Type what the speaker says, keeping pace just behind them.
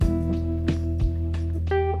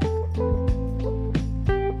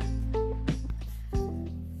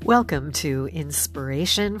Welcome to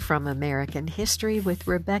Inspiration from American History with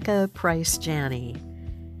Rebecca Price Janney.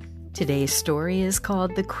 Today's story is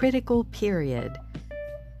called The Critical Period.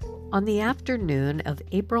 On the afternoon of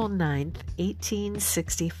April 9,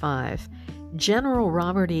 1865, General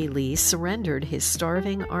Robert E. Lee surrendered his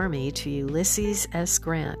starving army to Ulysses S.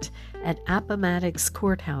 Grant at Appomattox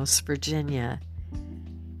Courthouse, Virginia.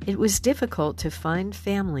 It was difficult to find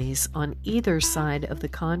families on either side of the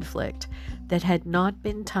conflict that had not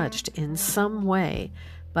been touched in some way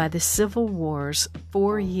by the Civil War's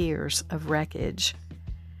 4 years of wreckage.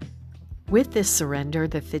 With this surrender,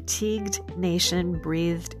 the fatigued nation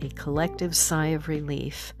breathed a collective sigh of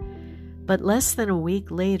relief. But less than a week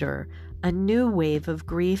later, a new wave of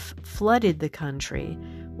grief flooded the country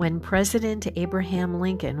when President Abraham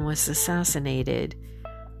Lincoln was assassinated.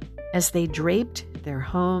 As they draped their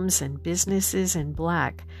homes and businesses in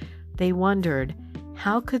black, they wondered,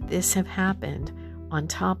 how could this have happened on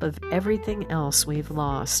top of everything else we've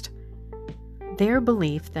lost? Their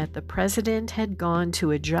belief that the president had gone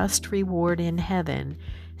to a just reward in heaven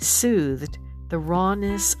soothed the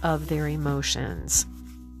rawness of their emotions.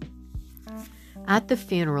 At the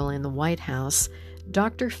funeral in the White House,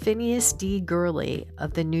 Dr. Phineas D. Gurley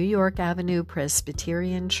of the New York Avenue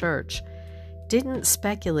Presbyterian Church didn't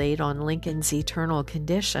speculate on Lincoln's eternal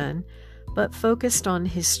condition, but focused on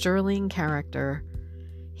his sterling character.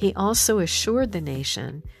 He also assured the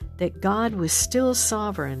nation that God was still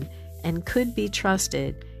sovereign and could be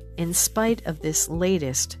trusted in spite of this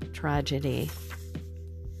latest tragedy.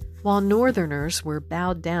 While Northerners were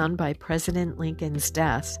bowed down by President Lincoln's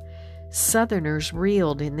death, Southerners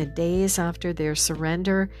reeled in the days after their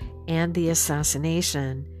surrender and the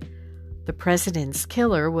assassination. The president's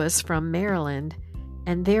killer was from Maryland,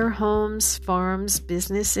 and their homes, farms,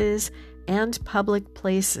 businesses, and public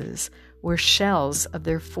places were shells of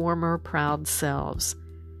their former proud selves.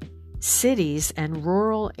 Cities and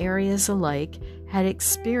rural areas alike had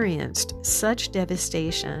experienced such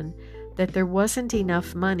devastation that there wasn't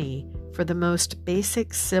enough money for the most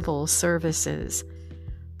basic civil services.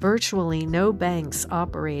 Virtually no banks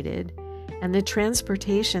operated, and the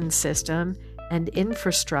transportation system and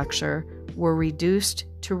infrastructure were reduced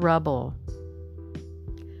to rubble.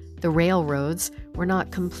 The railroads were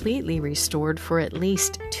not completely restored for at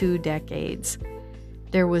least 2 decades.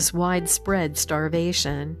 There was widespread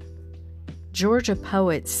starvation. Georgia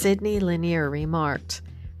poet Sidney Lanier remarked,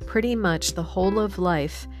 "Pretty much the whole of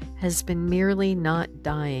life has been merely not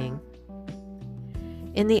dying."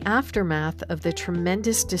 In the aftermath of the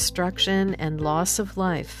tremendous destruction and loss of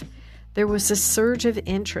life, there was a surge of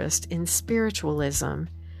interest in spiritualism,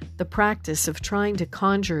 the practice of trying to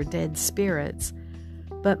conjure dead spirits,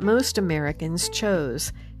 but most Americans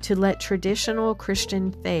chose to let traditional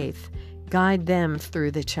Christian faith guide them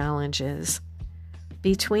through the challenges.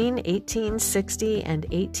 Between 1860 and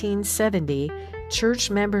 1870,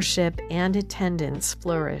 church membership and attendance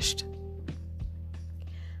flourished.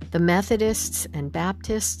 The Methodists and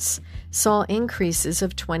Baptists saw increases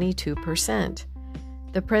of 22%.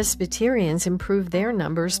 The Presbyterians improved their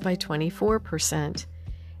numbers by 24%,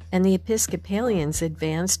 and the Episcopalians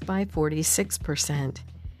advanced by 46%.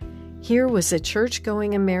 Here was a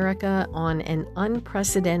church-going America on an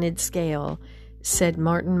unprecedented scale, said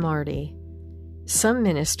Martin Marty. Some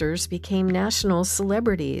ministers became national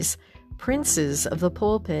celebrities, princes of the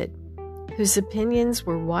pulpit, whose opinions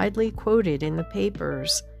were widely quoted in the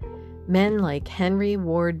papers. Men like Henry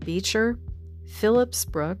Ward Beecher, Phillips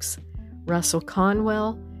Brooks, Russell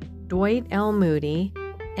Conwell, Dwight L. Moody,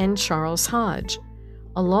 and Charles Hodge,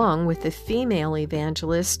 along with the female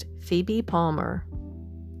evangelist Phoebe Palmer.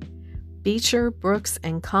 Beecher, Brooks,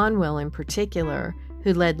 and Conwell in particular,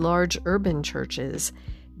 who led large urban churches,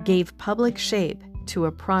 gave public shape to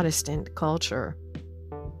a Protestant culture.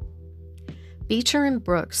 Beecher and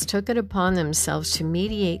Brooks took it upon themselves to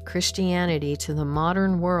mediate Christianity to the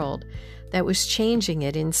modern world that was changing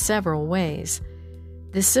it in several ways.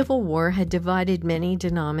 The Civil War had divided many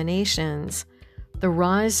denominations. The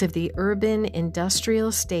rise of the urban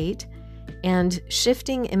industrial state and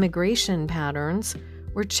shifting immigration patterns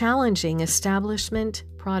were challenging establishment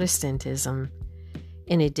Protestantism.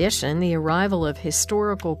 In addition, the arrival of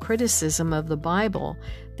historical criticism of the Bible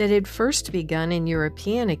that had first begun in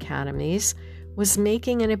European academies was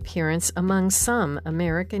making an appearance among some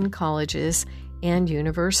American colleges and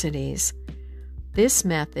universities. This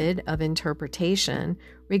method of interpretation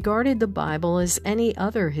regarded the Bible as any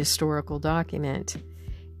other historical document,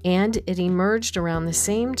 and it emerged around the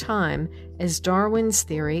same time as Darwin's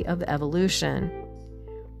theory of evolution.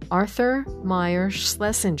 Arthur Meyer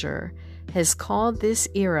Schlesinger has called this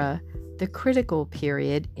era the critical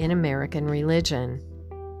period in American religion.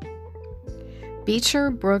 Beecher,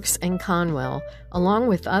 Brooks, and Conwell, along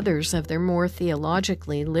with others of their more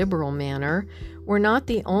theologically liberal manner, were not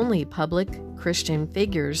the only public Christian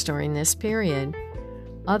figures during this period.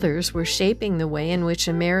 Others were shaping the way in which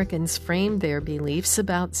Americans framed their beliefs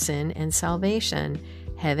about sin and salvation,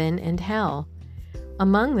 heaven and hell.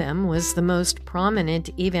 Among them was the most prominent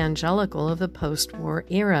evangelical of the post-war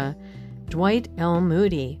era, Dwight L.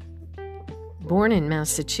 Moody. Born in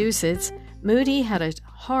Massachusetts, Moody had a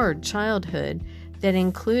hard childhood that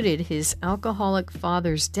included his alcoholic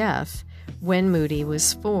father's death when Moody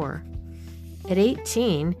was 4. At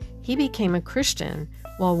 18, he became a Christian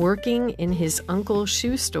while working in his uncle's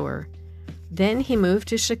shoe store. Then he moved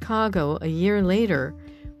to Chicago a year later,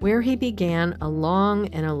 where he began a long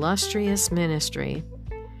and illustrious ministry.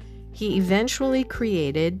 He eventually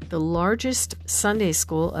created the largest Sunday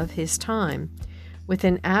school of his time, with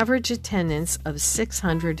an average attendance of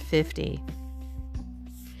 650.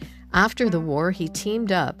 After the war, he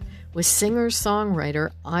teamed up with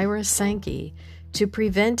singer-songwriter Ira Sankey to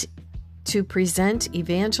present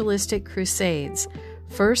evangelistic crusades,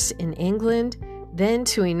 first in England, then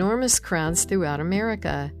to enormous crowds throughout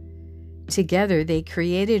America. Together, they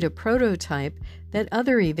created a prototype that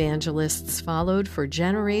other evangelists followed for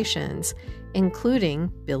generations,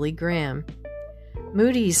 including Billy Graham.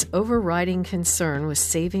 Moody's overriding concern was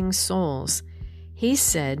saving souls. He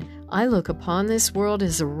said, "I look upon this world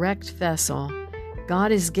as a wrecked vessel.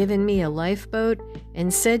 God has given me a lifeboat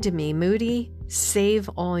and said to me, 'Moody, save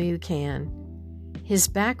all you can.'" His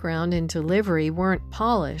background and delivery weren't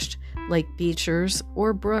polished like Beecher's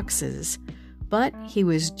or Brooks's, but he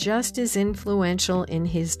was just as influential in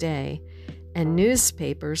his day, and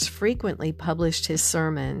newspapers frequently published his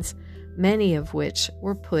sermons, many of which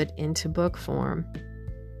were put into book form.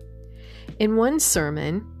 In one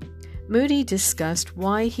sermon, Moody discussed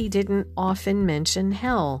why he didn't often mention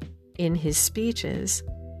hell in his speeches.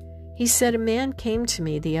 He said, "A man came to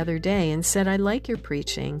me the other day and said, 'I like your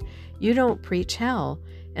preaching. You don't preach hell,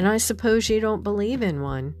 and I suppose you don't believe in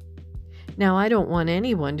one.' Now, I don't want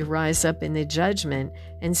anyone to rise up in the judgment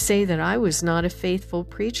and say that I was not a faithful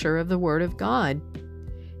preacher of the Word of God.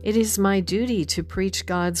 It is my duty to preach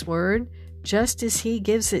God's Word just as He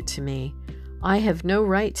gives it to me. I have no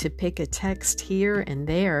right to pick a text here and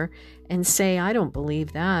there and say I don't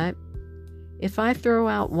believe that. If I throw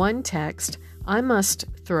out one text, I must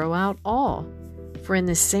throw out all. For in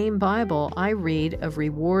the same Bible I read of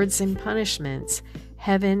rewards and punishments,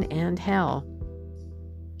 heaven and hell.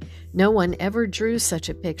 No one ever drew such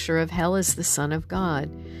a picture of hell as the Son of God.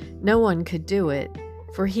 No one could do it,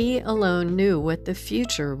 for He alone knew what the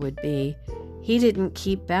future would be. He didn't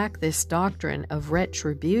keep back this doctrine of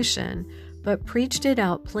retribution, but preached it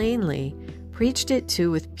out plainly, preached it too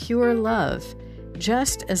with pure love,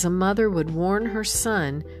 just as a mother would warn her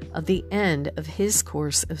son of the end of his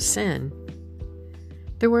course of sin."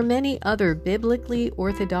 There were many other biblically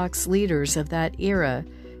orthodox leaders of that era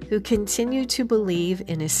who continued to believe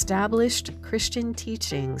in established Christian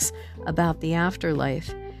teachings about the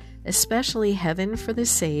afterlife, especially heaven for the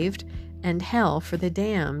saved and hell for the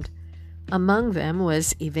damned. Among them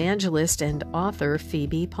was evangelist and author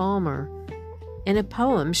Phoebe Palmer. In a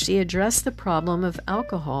poem, she addressed the problem of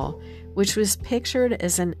alcohol, which was pictured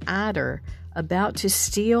as an adder about to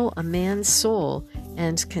steal a man's soul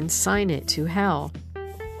and consign it to hell.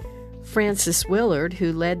 Frances Willard,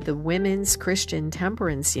 who led the Women's Christian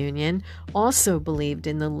Temperance Union, also believed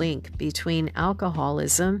in the link between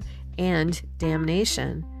alcoholism and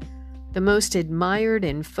damnation. The most admired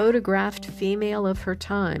and photographed female of her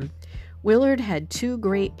time, Willard had two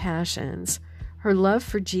great passions: her love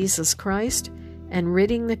for Jesus Christ and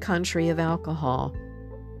ridding the country of alcohol.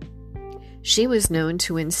 She was known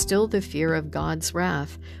to instill the fear of God's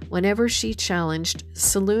wrath whenever she challenged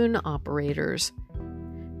saloon operators.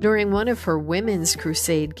 During one of her Women's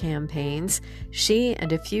Crusade campaigns, she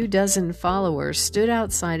and a few dozen followers stood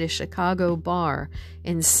outside a Chicago bar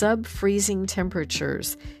in sub-freezing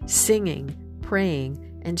temperatures, singing, praying,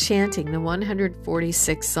 and chanting the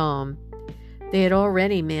 146th Psalm. They had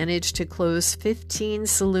already managed to close 15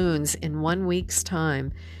 saloons in 1 week's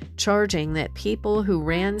time, charging that people who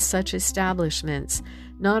ran such establishments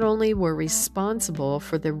not only were responsible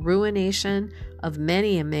for the ruination of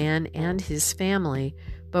many a man and his family,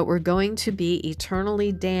 but were going to be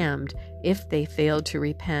eternally damned if they failed to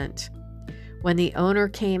repent. When the owner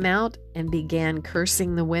came out and began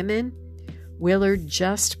cursing the women, Willard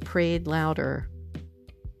just prayed louder.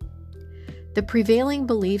 The prevailing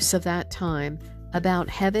beliefs of that time about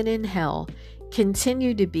heaven and hell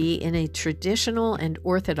continued to be in a traditional and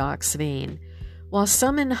orthodox vein, while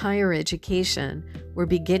some in higher education were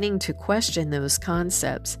beginning to question those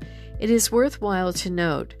concepts. It is worthwhile to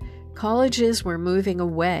note colleges were moving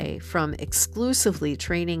away from exclusively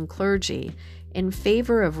training clergy in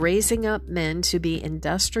favor of raising up men to be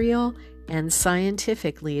industrial and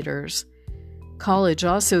scientific leaders. College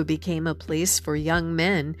also became a place for young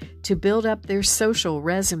men to build up their social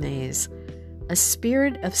resumes. A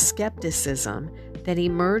spirit of skepticism that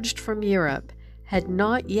emerged from Europe had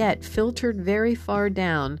not yet filtered very far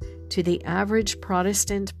down to the average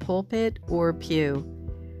Protestant pulpit or pew.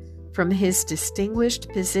 From his distinguished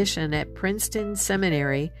position at Princeton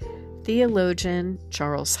Seminary, theologian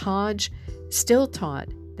Charles Hodge still taught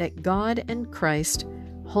that God and Christ,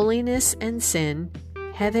 holiness and sin,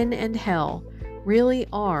 heaven and hell really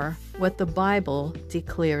are what the Bible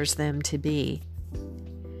declares them to be.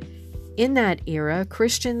 In that era,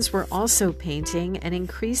 Christians were also painting an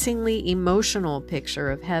increasingly emotional picture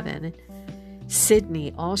of heaven.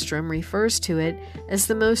 Sidney Alstrom refers to it as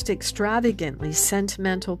the most extravagantly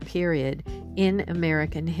sentimental period in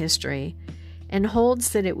American history, and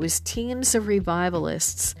holds that it was teams of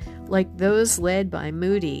revivalists like those led by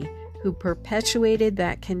Moody who perpetuated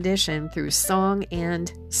that condition through song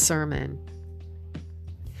and sermon.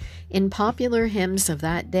 In popular hymns of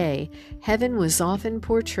that day, heaven was often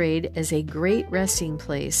portrayed as a great resting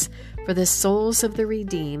place for the souls of the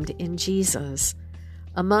redeemed in Jesus.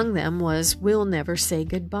 Among them was We'll Never Say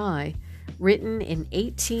Goodbye, written in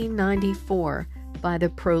 1894 by the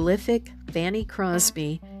prolific Fanny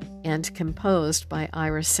Crosby and composed by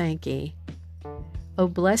Ira Sankey. O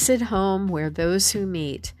blessed home where those who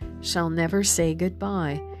meet shall never say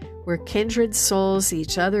goodbye, where kindred souls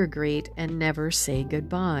each other greet and never say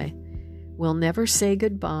goodbye. We'll never say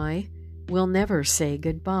goodbye, we'll never say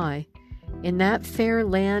goodbye. In that fair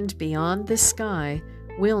land beyond the sky,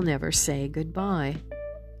 we'll never say goodbye.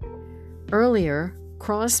 Earlier,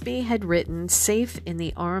 Crosby had written Safe in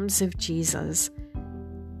the Arms of Jesus,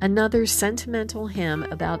 another sentimental hymn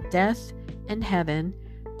about death and heaven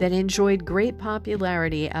that enjoyed great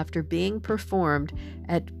popularity after being performed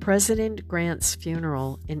at President Grant's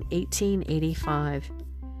funeral in 1885.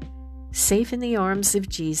 Safe in the arms of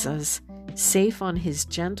Jesus, safe on his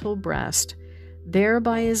gentle breast, there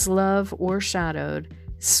by his love o'ershadowed,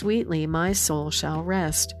 sweetly my soul shall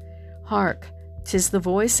rest. Hark! 'Tis the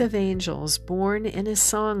voice of angels borne in a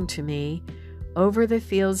song to me, over the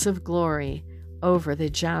fields of glory, over the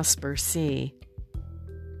jasper sea.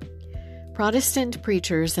 Protestant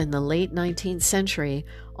preachers in the late 19th century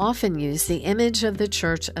often used the image of the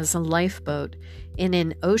church as a lifeboat in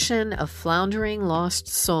an ocean of floundering lost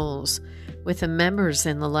souls, with the members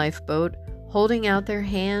in the lifeboat holding out their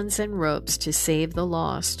hands and ropes to save the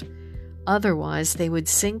lost. Otherwise, they would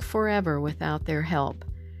sink forever without their help.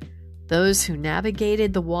 Those who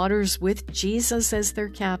navigated the waters with Jesus as their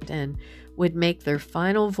captain would make their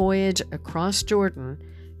final voyage across Jordan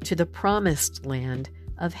to the promised land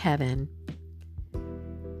of heaven.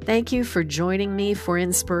 Thank you for joining me for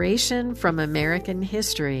inspiration from American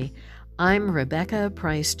history. I'm Rebecca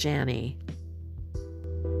Price Janney.